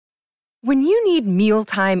When you need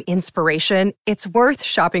mealtime inspiration, it's worth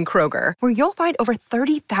shopping Kroger, where you'll find over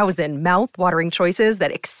 30,000 mouth-watering choices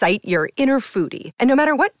that excite your inner foodie. And no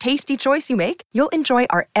matter what tasty choice you make, you'll enjoy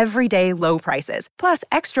our everyday low prices, plus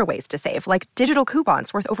extra ways to save, like digital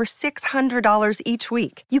coupons worth over $600 each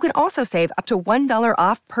week. You can also save up to $1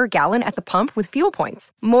 off per gallon at the pump with fuel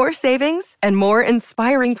points. More savings and more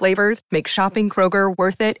inspiring flavors make shopping Kroger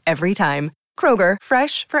worth it every time. Kroger,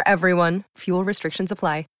 fresh for everyone. Fuel restrictions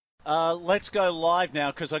apply. Let's go live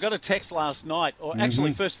now, because I got a text last night, or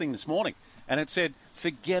actually first thing this morning, and it said,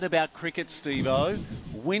 forget about cricket, Steve-O.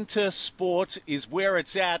 Winter sports is where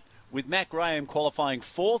it's at, with Matt Graham qualifying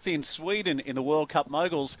 4th in Sweden in the World Cup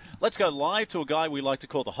Moguls. Let's go live to a guy we like to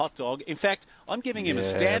call the Hot Dog. In fact, I'm giving him a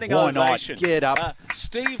standing ovation. Get up.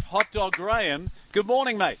 Steve Hot Dog Graham, good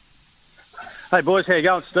morning, mate. Hey, boys, how you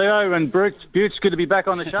going? Steve-O and Butch, good to be back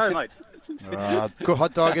on the show, mate. Good,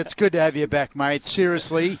 Hot Dog, it's good to have you back, mate.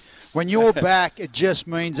 Seriously, when you're back, it just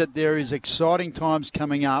means that there is exciting times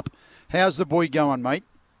coming up. How's the boy going, mate?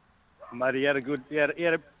 Mate, he had a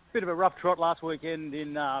bit of a rough trot last weekend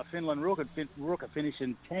in Finland. Ruka finished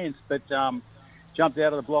in 10th, but jumped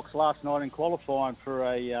out of the blocks last night in qualifying for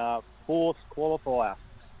a 4th qualifier.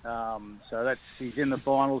 So he's in the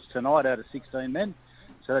finals tonight out of 16 men.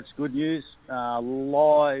 So that's good news.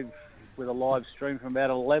 Live with a live stream from about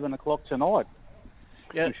 11 o'clock tonight.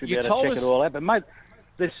 Yeah, we should you be able told to check us. it all out. But mate,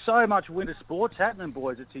 there's so much winter sports happening,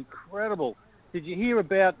 boys. It's incredible. Did you hear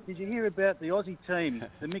about the Aussie team,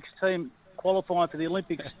 the mixed team qualifying for the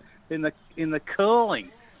Olympics in the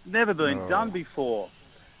curling? Never been done before.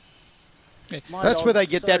 That's where they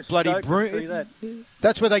get that bloody broom.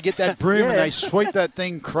 That's where they get that broom and they sweep that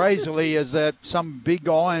thing crazily as that some big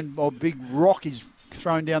iron or big rock is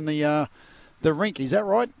thrown down the rink. Is that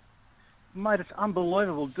right? Mate, it's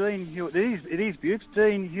unbelievable. Dean Hewitt, it is Butts.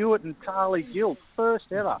 Dean Hewitt and Tarly Gill, first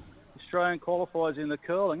ever Australian qualifiers in the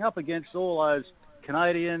curling, up against all those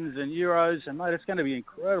Canadians and Euros. And, mate, it's going to be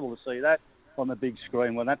incredible to see that on the big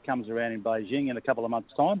screen when that comes around in Beijing in a couple of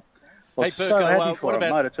months' time. Hey, Burko, what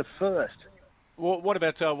about... mate, it's a first. What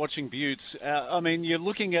about watching Butts? I mean, you're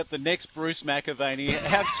looking at the next Bruce McAvaney,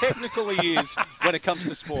 how technical he is when it comes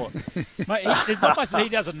to sport. Mate, there's not much that he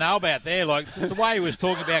doesn't know about there. Like the way he was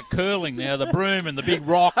talking about curling now, the broom and the big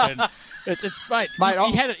rock. And mate,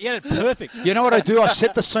 he had it perfect. You know what I do? I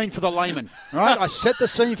set the scene for the layman, right? I set the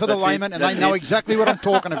scene for the layman, and they know exactly what I'm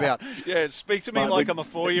talking about. Yeah, speak to me like I'm a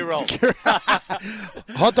 4-year-old.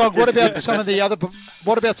 Hot Dog, what about some of the other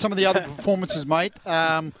performances, mate?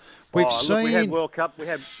 We had World Cup.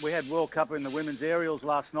 We had World Cup in the women's aerials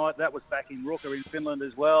last night. That was back in Ruka in Finland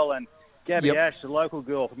as well. And Gabby Ash, the local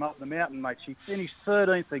girl from up the mountain, mate, she finished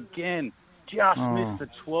 13th again. Just missed the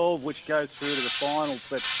 12, which goes through to the finals.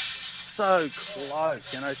 But so close,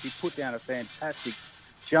 she put down a fantastic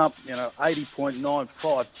jump.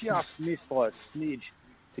 80.95, just missed by a smidge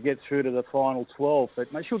to get through to the final 12.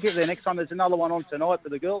 But mate, she'll get there next time. There's another one on tonight for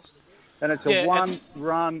the girls. And it's a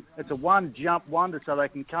one-jump wonder, so they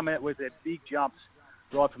can come out with their big jumps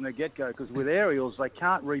right from the get-go. Because with aerials, they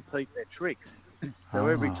can't repeat their tricks. So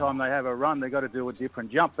every time they have a run, they've got to do a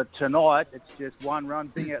different jump. But tonight, it's just one run,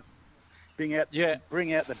 bring out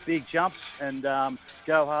the big jumps and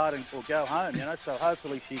go hard or go home. So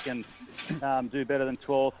hopefully she can do better than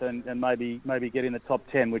 12th and maybe get in the top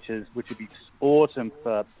 10, which would be awesome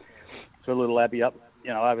for little Abby up.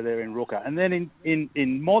 Over there in Ruka. And then in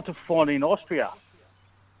Montafon in Austria,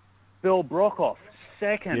 Bill Brockhoff,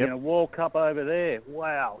 second in a World Cup over there.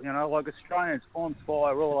 Wow. Like Australians on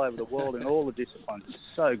fire all over the world in all the disciplines. It's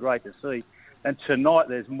so great to see. And tonight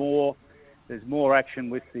there's more action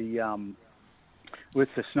with the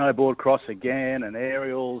snowboard cross again and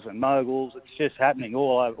aerials and moguls. It's just happening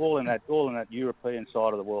all in that European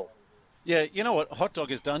side of the world. Yeah, you know what Hot Dog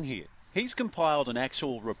has done here? He's compiled an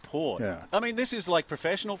actual report. Yeah. I mean, this is like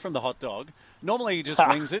professional from the Hot Dog. Normally he just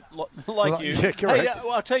wings it like you. Yeah, correct. Hey,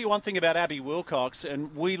 I'll tell you one thing about Abby Wilcox,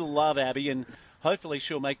 and we love Abby, and hopefully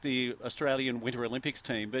she'll make the Australian Winter Olympics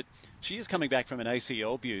team. But she is coming back from an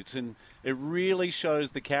ACL, Butts, and it really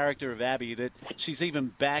shows the character of Abby that she's even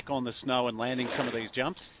back on the snow and landing some of these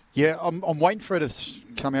jumps. Yeah, I'm waiting for her to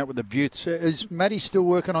come out with the Butts. Is Matty still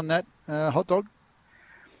working on that, Hot Dog?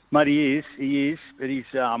 Mate, he is. But he's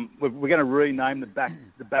we're going to rename the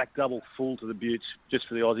back double full to the Butts just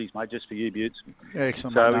for the Aussies, mate, just for you, Butts.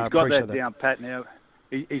 Excellent. So he's got that down pat now.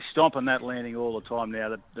 He's stomping that landing all the time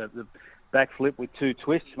now. The back flip with 2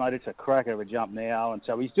 twists, mate. It's a cracker of a jump now, and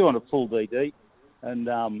so he's doing a full DD, and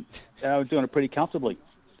doing it pretty comfortably.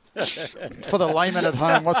 For the layman at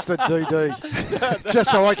home, what's the DD?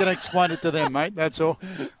 Just so I can explain it to them, mate. That's all.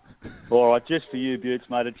 All right, just for you, Butts,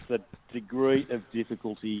 mate, it's the degree of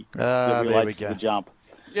difficulty that relates to the jump.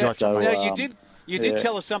 Yeah. Gotcha, so, now, you did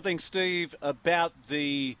tell us something, Steve, about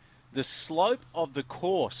the slope of the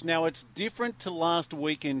course. Now, it's different to last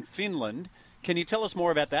week in Finland. Can you tell us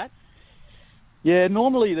more about that? Yeah,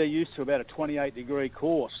 normally they're used to about a 28-degree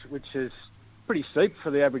course, which is pretty steep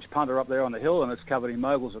for the average punter up there on the hill, and it's covered in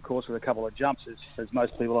moguls, of course, with a couple of jumps, as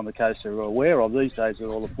most people on the coast are aware of these days with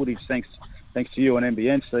all the footage, thanks to you and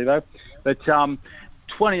NBN, Steve-O. But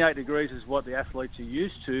 28 degrees is what the athletes are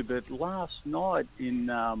used to, but last night in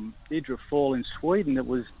Idre Fall in Sweden, it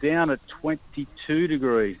was down at 22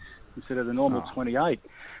 degrees instead of the normal 28.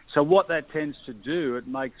 So what that tends to do,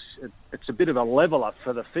 it's a bit of a leveller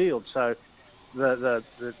for the field. So the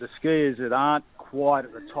skiers that aren't quite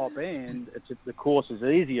at the top end, the course is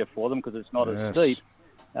easier for them because it's not as steep.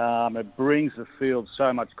 It brings the field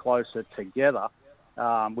so much closer together,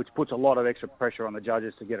 which puts a lot of extra pressure on the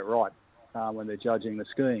judges to get it right when they're judging the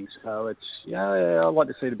skiing. So it's I'd like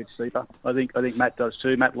to see it a bit steeper. I think Matt does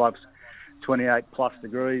too. Matt loves 28 plus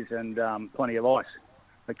degrees and plenty of ice.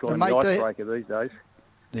 They call him the icebreaker these days.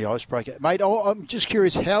 The icebreaker. Mate, I'm just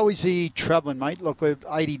curious, how is he travelling, mate? Look, we're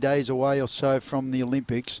 80 days away or so from the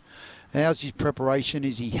Olympics. How's his preparation?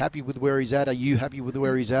 Is he happy with where he's at? Are you happy with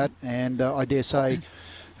where he's at? And I dare say,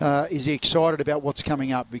 is he excited about what's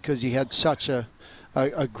coming up? Because he had such a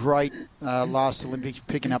great last Olympics,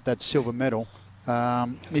 picking up that silver medal.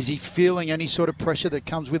 Is he feeling any sort of pressure that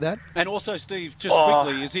comes with that? And also, Steve, just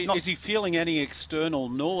quickly, is he feeling any external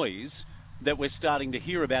noise that we're starting to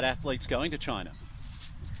hear about athletes going to China?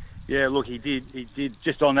 Yeah, look, he did.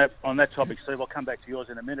 Just on that topic, Steve, I'll come back to yours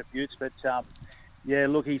in a minute, Butts. But yeah,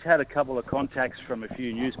 look, he's had a couple of contacts from a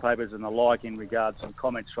few newspapers and the like in regards to some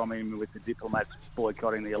comments from him with the diplomats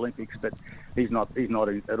boycotting the Olympics. But he's not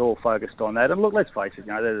at all focused on that. And look, let's face it,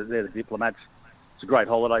 they're the diplomats. It's a great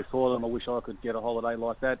holiday for them. I wish I could get a holiday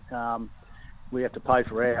like that. We have to pay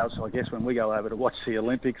for ours, I guess, when we go over to watch the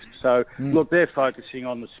Olympics. So look, they're focusing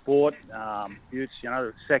on the sport. Butts,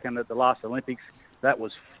 second at the last Olympics, that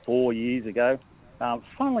was 4 years ago.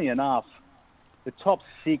 Funnily enough, the top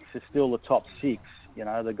six are still the top six.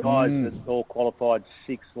 The guys that all qualified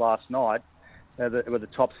sixth last night were the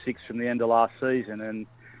top six from the end of last season. And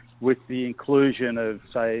with the inclusion of,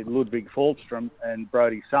 say, Ludwig Falkstrom and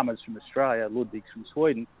Brodie Summers from Australia, Ludwig's from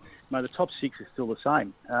Sweden, the top six is still the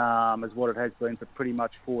same as what it has been for pretty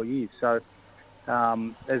much 4 years. So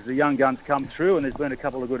as the young guns come through, and there's been a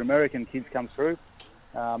couple of good American kids come through,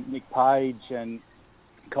 Nick Page and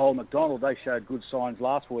Cole McDonald, they showed good signs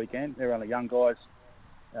last weekend. They're only young guys.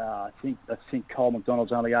 I think Cole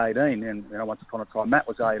McDonald's only 18, and once upon a time Matt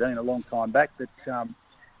was 18, a long time back. But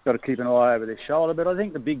got to keep an eye over their shoulder. But I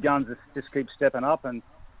think the big guns just keep stepping up, and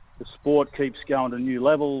the sport keeps going to new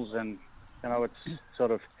levels, and it's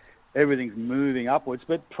sort of everything's moving upwards.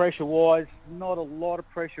 But pressure-wise, not a lot of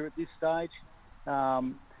pressure at this stage.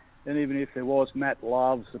 And even if there was, Matt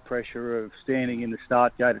loves the pressure of standing in the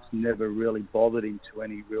start gate. It's never really bothered him to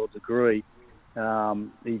any real degree. I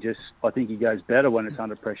think he goes better when it's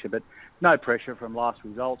under pressure, but no pressure from last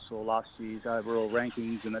results or last year's overall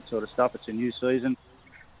rankings and that sort of stuff. It's a new season,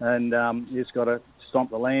 and you just got to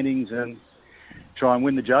stomp the landings and try and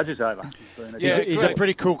win the judges over. He's a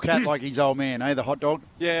pretty cool cat like his old man, the hot dog?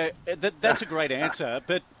 Yeah, that's a great answer,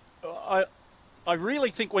 but I really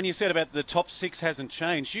think when you said about the top six hasn't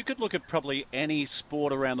changed, you could look at probably any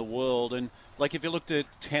sport around the world. And like if you looked at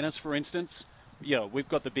tennis, for instance, we've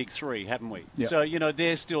got the big three, haven't we? Yep. So,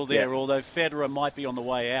 they're still there, although Federer might be on the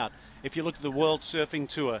way out. If you look at the World Surfing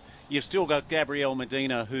Tour, you've still got Gabriel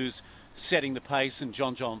Medina, who's setting the pace, and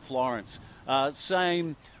John Florence.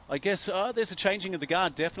 Same, I guess, there's a changing of the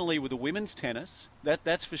guard, definitely with the women's tennis.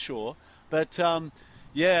 That's for sure. But,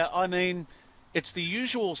 it's the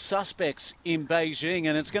usual suspects in Beijing,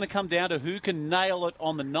 and it's going to come down to who can nail it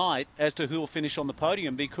on the night as to who will finish on the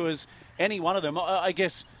podium, because any one of them, I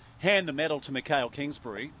guess, hand the medal to Mikhail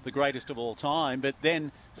Kingsbury, the greatest of all time, but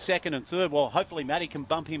then second and third, well, hopefully Matty can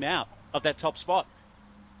bump him out of that top spot.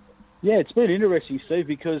 Yeah, it's been interesting, Steve,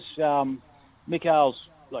 because Mikhail's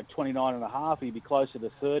like 29 and a half. He'd be closer to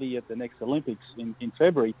 30 at the next Olympics in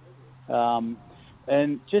February.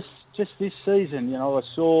 And just this season, I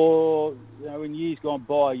saw, in years gone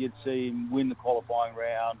by, you'd see him win the qualifying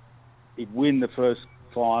round, he'd win the first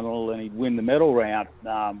final, and he'd win the medal round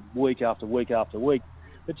week after week after week.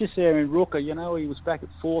 But just there in Ruka, he was back at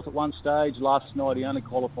fourth at one stage. Last night he only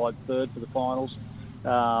qualified third for the finals.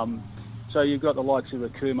 So you've got the likes of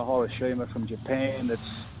Akuma Horishima from Japan.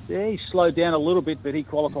 He slowed down a little bit, but he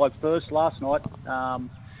qualified first last night.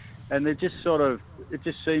 And they're just it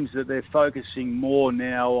just seems that they're focusing more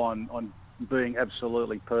now on being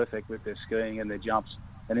absolutely perfect with their skiing and their jumps,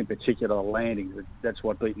 and in particular the landing. That's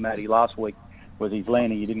what beat Matty last week, was his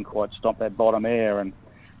landing. He didn't quite stop that bottom air, and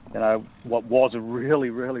what was a really,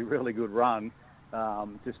 really, really good run,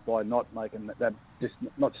 just by not making just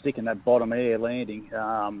not sticking that bottom air landing,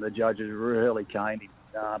 the judges really caned him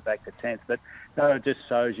back to 10th. But no, it just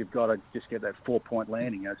shows you've got to just get that 4-point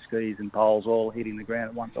landing, skis and poles all hitting the ground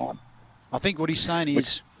at one time. I think what he's saying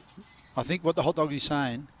is, I think what the hot dog is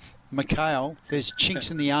saying, Mikhail, there's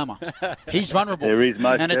chinks in the armour. He's vulnerable. There is,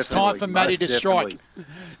 most and it's time for Matty to strike.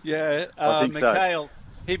 Yeah, Mikhail,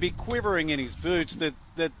 he'd be quivering in his boots. The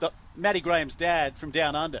Matty Graham's dad from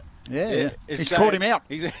Down Under. Yeah. He's called him out.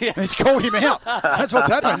 He's called him out. That's what's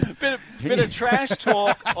happened. Bit of trash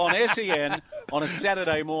talk on SEN on a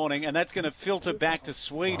Saturday morning, and that's going to filter back to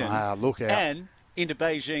Sweden. Look out. And into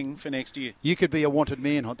Beijing for next year. You could be a wanted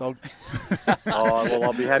man, hot dog.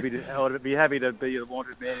 I'll be happy to be a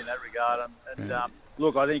wanted man in that regard. And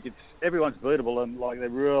look, I think everyone's beatable, and like they're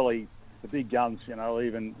really the big guns. You got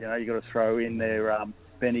to throw in there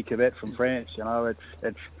Benny Cavett from France.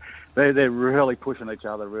 They're really pushing each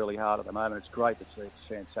other really hard at the moment. It's great to see. It's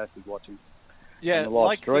fantastic watching. Yeah, the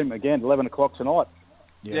live stream again, 11 o'clock tonight.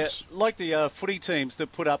 Yes. Yeah, like the footy teams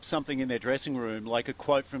that put up something in their dressing room, like a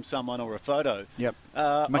quote from someone or a photo. Yep.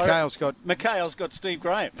 Mikhail's got Steve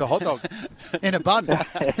Graham. The hot dog. In a bun.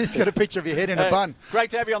 He's got a picture of your head in a bun.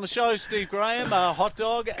 Great to have you on the show, Steve Graham, hot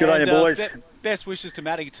dog. Good on you, boys. Best wishes to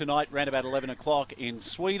Matty tonight, around about 11 o'clock in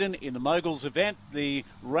Sweden in the Moguls event. The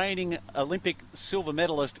reigning Olympic silver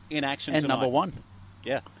medalist in action and tonight. number one.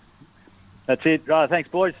 Yeah. That's it.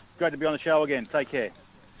 Thanks, boys. Great to be on the show again. Take care.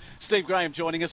 Steve Graham joining us.